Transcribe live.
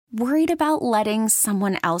Worried about letting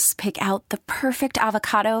someone else pick out the perfect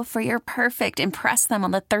avocado for your perfect impress them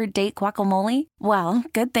on the third date guacamole? Well,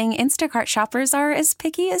 good thing Instacart shoppers are as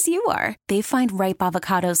picky as you are. They find ripe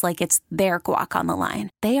avocados like it's their guac on the line.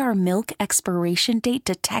 They are milk expiration date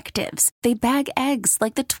detectives. They bag eggs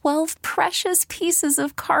like the 12 precious pieces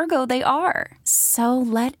of cargo they are. So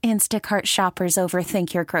let Instacart shoppers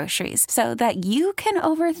overthink your groceries so that you can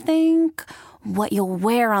overthink what you'll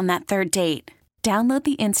wear on that third date. Download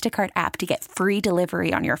the Instacart app to get free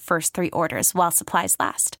delivery on your first 3 orders while supplies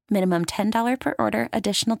last. Minimum $10 per order.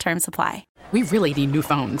 Additional terms apply. We really need new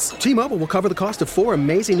phones. T-Mobile will cover the cost of 4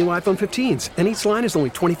 amazing new iPhone 15s, and each line is only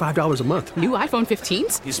 $25 a month. New iPhone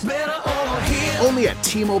 15s? It's better over here. Only at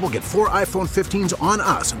T-Mobile, get 4 iPhone 15s on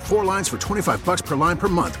us and 4 lines for $25 per line per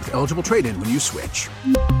month with eligible trade-in when you switch.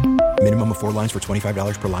 Minimum of 4 lines for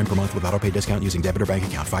 $25 per line per month with autopay discount using debit or bank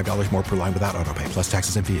account. $5 more per line without autopay, plus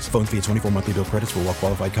taxes and fees. Phone fee at 24 monthly bill credits for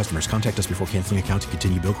well-qualified customers. Contact us before canceling account to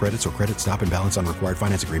continue bill credits or credit stop and balance on required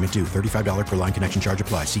finance agreement due. $35 per line connection charge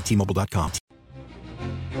applies. See T-Mobile.com.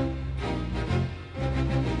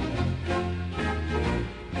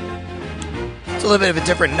 It's a little bit of a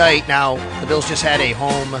different night now. The Bills just had a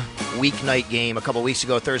home weeknight game a couple weeks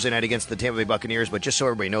ago, Thursday night against the Tampa Bay Buccaneers. But just so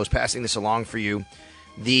everybody knows, passing this along for you,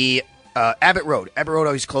 the Abbott Road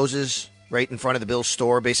always closes right in front of the Bills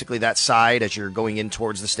store, basically that side as you're going in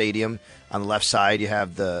towards the stadium. On the left side, you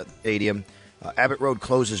have the stadium. Abbott Road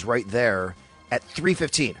closes right there at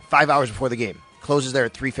 3:15, 5 hours before the game. Closes there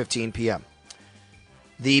at 3:15 p.m.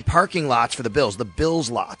 The parking lots for the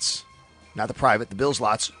Bills lots, not the private, the Bills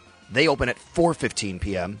lots, they open at 4:15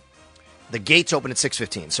 p.m. The gates open at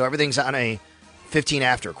 6:15. So everything's on a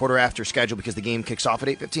quarter after schedule because the game kicks off at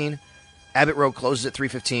 8:15. Abbott Road closes at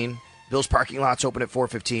 3:15. Bills parking lots open at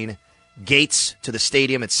 4:15. Gates to the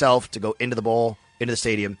stadium itself to go into the bowl, into the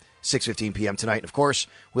stadium, 6:15 p.m. tonight. And of course,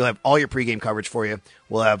 we'll have all your pregame coverage for you.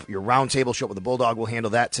 We'll have your roundtable show with the Bulldog. We'll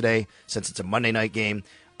handle that today since it's a Monday night game.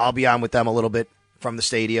 I'll be on with them a little bit from the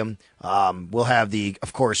stadium. We'll have the,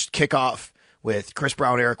 of course, kickoff with Chris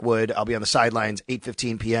Brown, Eric Wood. I'll be on the sidelines,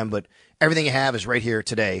 8:15 p.m., but everything you have is right here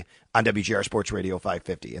today on WGR Sports Radio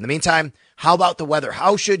 550. In the meantime, how about the weather?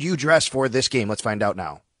 How should you dress for this game? Let's find out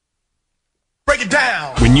now. Break it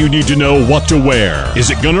down. When you need to know what to wear.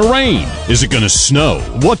 Is it going to rain? Is it going to snow?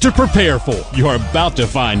 What to prepare for? You're about to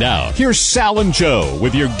find out. Here's Sal and Joe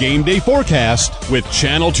with your game day forecast with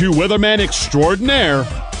Channel 2 weatherman extraordinaire.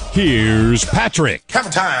 Here's Patrick.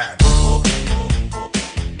 Have time.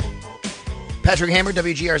 Patrick Hammer,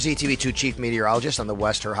 WGRZ TV2 chief meteorologist on the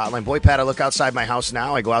West Her Hotline. Boy, Pat, I look outside my house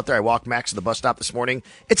now. I go out there. I walk Max to the bus stop this morning.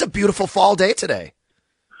 It's a beautiful fall day today.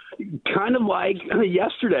 Kind of like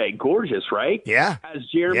yesterday. Gorgeous, right? Yeah. As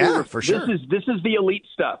Jeremy, yeah, for sure. This is the elite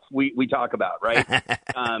stuff we talk about, right?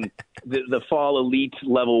 The fall elite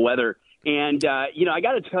level weather. And, I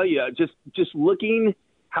got to tell you, just looking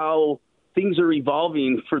how things are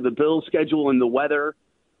evolving for the Bills schedule and the weather,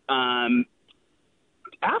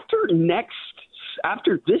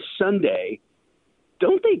 after this Sunday,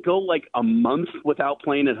 don't they go like a month without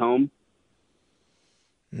playing at home?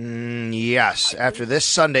 Yes. After this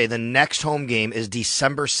Sunday, the next home game is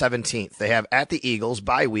December 17th. They have at the Eagles,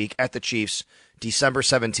 bye week, at the Chiefs, December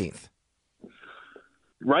 17th.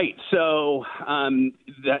 Right. So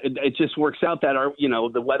it just works out that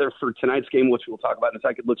the weather for tonight's game, which we'll talk about in a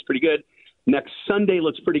second, looks pretty good. Next Sunday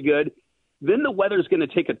looks pretty good. Then the weather's going to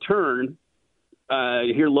take a turn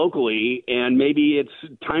here locally, and maybe it's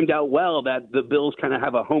timed out well that the Bills kind of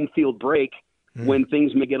have a home field break when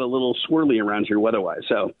things may get a little swirly around here weather-wise.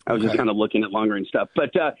 So I was just kind of looking at longer and stuff.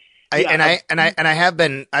 But I have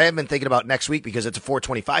been thinking about next week because it's a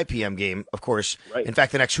 4:25 p.m. game, of course. Right. In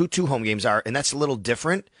fact, the next two home games are, and that's a little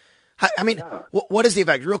different. I mean, what is the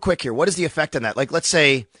effect? Real quick here, what is the effect on that? Like, let's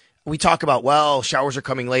say we talk about, showers are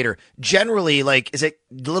coming later. Generally, is it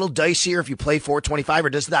a little dicier if you play 4:25, or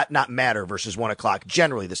does that not matter versus 1 o'clock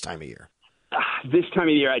generally this time of year? This time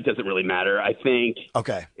of year, it doesn't really matter. I think.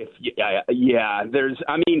 Okay. The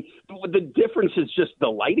difference is just the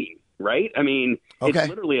lighting, right? I mean, It's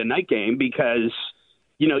literally a night game because,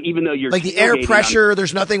 even though you're like the air pressure,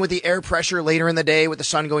 there's nothing with the air pressure later in the day with the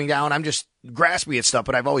sun going down. I'm just grasping at stuff,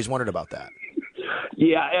 but I've always wondered about that.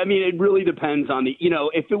 Yeah, I mean, it really depends on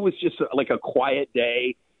if it was just like a quiet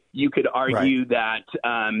day, you could argue that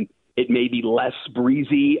it may be less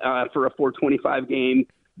breezy for a 4:25 game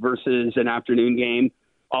versus an afternoon game,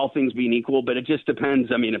 all things being equal. But it just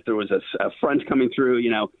depends. I mean, if there was a front coming through,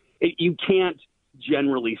 you can't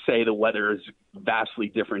generally say the weather is vastly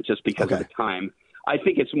different just because of the time. I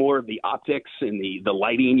think it's more of the optics and the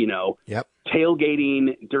lighting,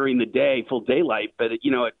 tailgating during the day, full daylight. But,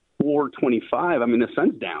 4:25. I mean, the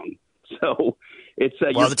sun's down. So it's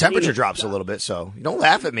well, the temperature drops a little bit, so you don't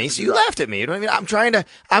laugh at me. So you laughed at me. You know what I mean?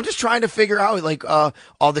 I'm just trying to figure out like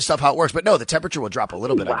all this stuff, how it works. But no, the temperature will drop a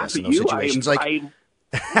little bit, I guess, in those situations. I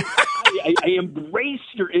embrace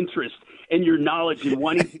your interest and your knowledge and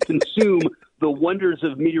wanting to consume the wonders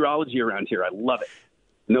of meteorology around here. I love it.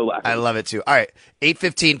 No laughing. I love it too. All right,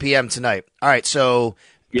 8:15 p.m. tonight. All right, so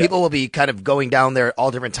people will be kind of going down there all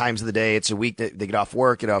different times of the day. It's a week that they get off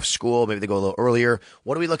work, get off school. Maybe they go a little earlier.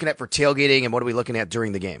 What are we looking at for tailgating, and what are we looking at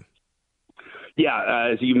during the game?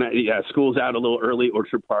 Yeah, as you mentioned, school's out a little early.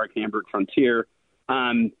 Orchard Park, Hamburg Frontier.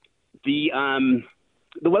 The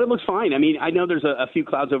weather looks fine. I mean, I know there's a few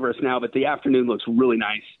clouds over us now, but the afternoon looks really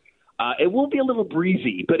nice. It will be a little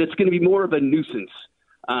breezy, but it's going to be more of a nuisance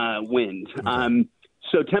wind. Okay.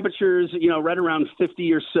 So temperatures, right around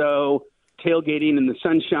 50 or so. Tailgating in the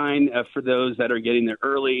sunshine for those that are getting there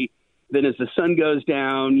early. Then as the sun goes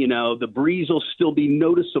down, the breeze will still be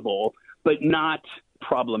noticeable, but not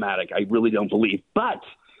problematic. I really don't believe. But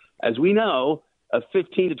as we know, a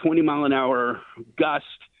 15 to 20 mile an hour gust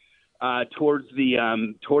towards the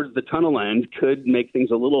tunnel end could make things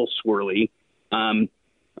a little swirly.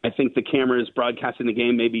 I think the cameras broadcasting the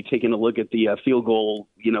game may be taking a look at the field goal,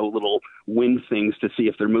 little wind things to see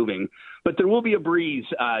if they're moving. But there will be a breeze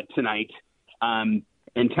tonight.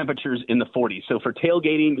 And temperatures in the 40s. So for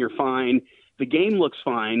tailgating, you're fine. The game looks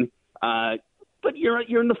fine, but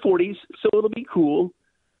you're in the 40s, so it'll be cool.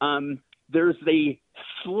 There's a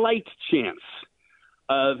slight chance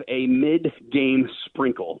of a mid-game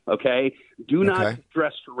sprinkle, okay? Do not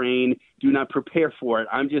dress for rain. Do not prepare for it.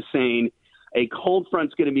 I'm just saying a cold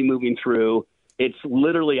front's going to be moving through. It's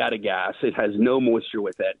literally out of gas. It has no moisture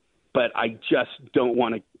with it. But I just don't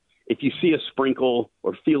want to – if you see a sprinkle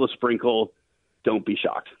or feel a sprinkle – don't be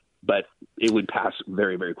shocked, but it would pass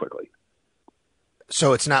very, very quickly.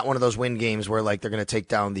 So it's not one of those wind games where like they're going to take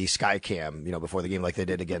down the sky cam, before the game, like they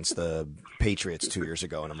did against the Patriots 2 years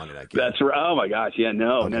ago in a Monday night game. That's right. Oh my gosh, yeah,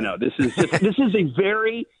 no. This is a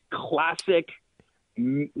very classic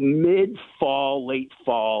mid-fall, late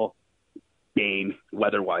fall game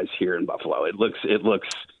weather-wise here in Buffalo. It looks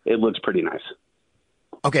pretty nice.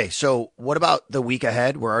 Okay, so what about the week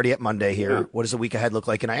ahead? We're already at Monday here. Yeah. What does the week ahead look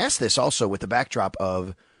like? And I asked this also with the backdrop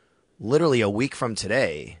of literally a week from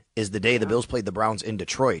today is the day the Bills played the Browns in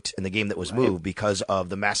Detroit in the game that was moved because of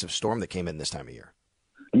the massive storm that came in this time of year.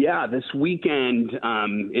 Yeah, this weekend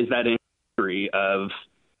is that anniversary of,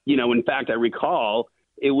 in fact, I recall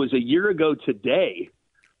it was a year ago today.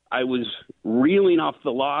 I was reeling off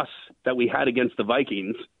the loss that we had against the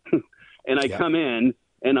Vikings, and I come in,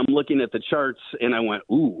 and I'm looking at the charts, and I went,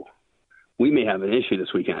 ooh, we may have an issue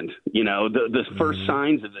this weekend. The first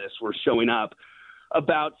signs of this were showing up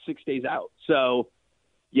about 6 days out. So,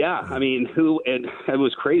 yeah, I mean, it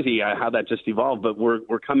was crazy how that just evolved, but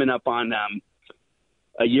we're coming up on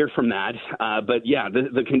a year from that. But, yeah,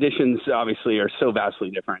 the conditions obviously are so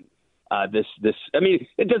vastly different. I mean,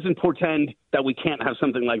 it doesn't portend that we can't have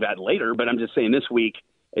something like that later, but I'm just saying this week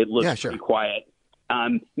it looks pretty quiet.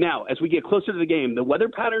 Now, as we get closer to the game, the weather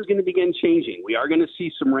pattern is going to begin changing. We are going to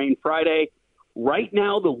see some rain Friday. Right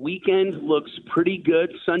now, the weekend looks pretty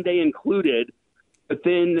good, Sunday included. But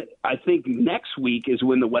then I think next week is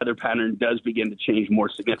when the weather pattern does begin to change more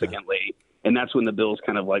significantly. And that's when the Bills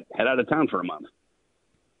kind of like head out of town for a month.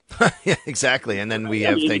 Yeah, exactly. And then we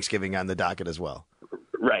have Thanksgiving on the docket as well.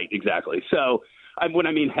 Right, exactly. So when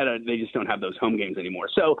I mean they just don't have those home games anymore.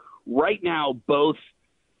 So right now, both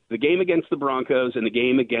the game against the Broncos and the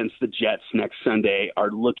game against the Jets next Sunday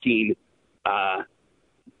are looking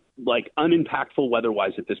like unimpactful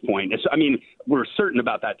weather-wise at this point. I mean, we're certain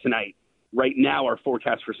about that tonight. Right now, our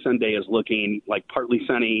forecast for Sunday is looking like partly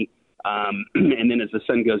sunny, and then as the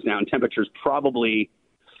sun goes down, temperatures probably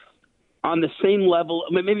on the same level,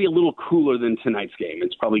 maybe a little cooler than tonight's game.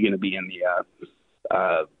 It's probably going to be in the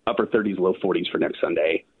upper 30s, low 40s for next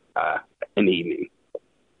Sunday in the evening.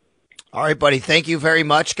 All right, buddy. Thank you very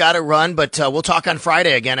much. Got to run, but we'll talk on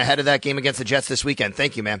Friday again ahead of that game against the Jets this weekend.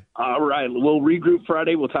 Thank you, man. All right. We'll regroup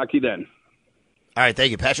Friday. We'll talk to you then. All right,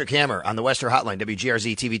 thank you. Patrick Hammer on the Western Hotline,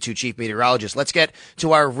 WGRZ TV2 Chief Meteorologist. Let's get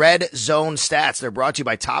to our Red Zone stats. They're brought to you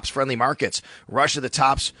by Tops Friendly Markets. Rush to the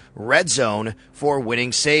Tops Red Zone for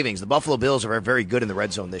winning savings. The Buffalo Bills are very good in the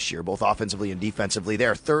red zone this year, both offensively and defensively. They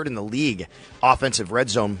are third in the league offensive red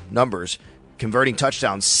zone numbers, converting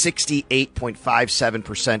touchdowns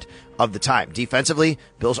 68.57% of the time. Defensively,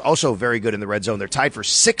 Bills also very good in the red zone. They're tied for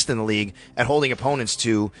sixth in the league at holding opponents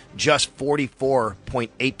to just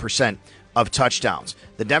 44.8% of touchdowns.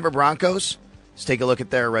 The Denver Broncos, let's take a look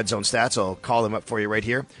at their red zone stats. I'll call them up for you right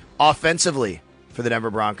here. Offensively for the Denver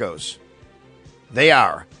Broncos, they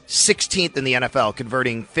are 16th in the NFL,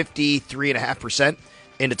 converting 53.5%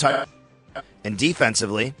 into touchdowns. And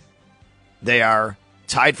defensively, they are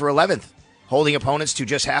tied for 11th, holding opponents to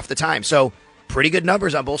just half the time. So pretty good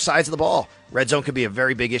numbers on both sides of the ball. Red zone could be a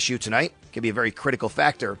very big issue tonight. Could be a very critical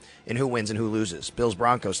factor in who wins and who loses.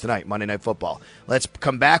 Bills-Broncos tonight, Monday Night Football. Let's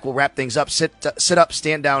come back. We'll wrap things up. Sit up,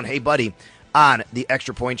 stand down, hey buddy, on the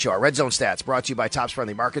Extra Point Show. Our Red Zone stats brought to you by Tops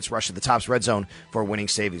Friendly Markets. Rush to the Tops Red Zone for winning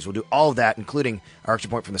savings. We'll do all of that, including our Extra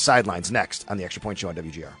Point from the sidelines, next on the Extra Point Show on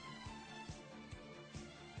WGR.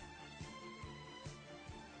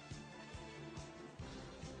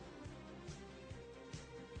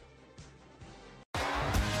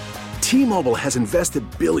 T-Mobile has invested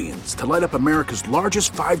billions to light up America's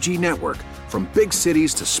largest 5G network, from big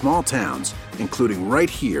cities to small towns, including right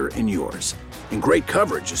here in yours. And great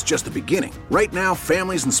coverage is just the beginning. Right now,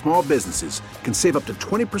 families and small businesses can save up to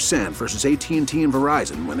 20% versus AT&T and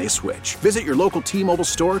Verizon when they switch. Visit your local T-Mobile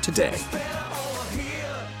store today.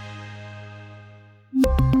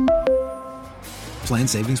 Plan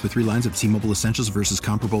savings with 3 lines of T-Mobile Essentials versus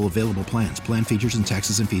comparable available plans. Plan features and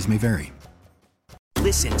taxes and fees may vary.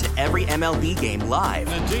 Listen to every MLB game live.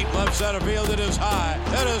 In the deep left center field, it is high,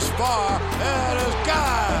 it is far, it is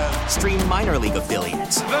gone. Stream minor league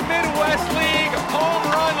affiliates. The Midwest League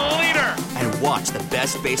home run leader. And watch the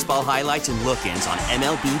best baseball highlights and look-ins on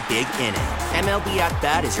MLB Big Inning. MLB At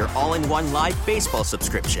Bat is your all-in-one live baseball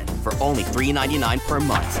subscription for only $3.99 per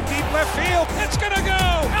month. Deep left field, it's gonna go.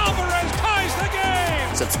 Alvarez ties the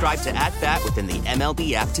game. Subscribe to At Bat within the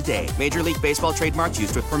MLB app today. Major League Baseball trademarks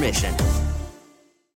used with permission.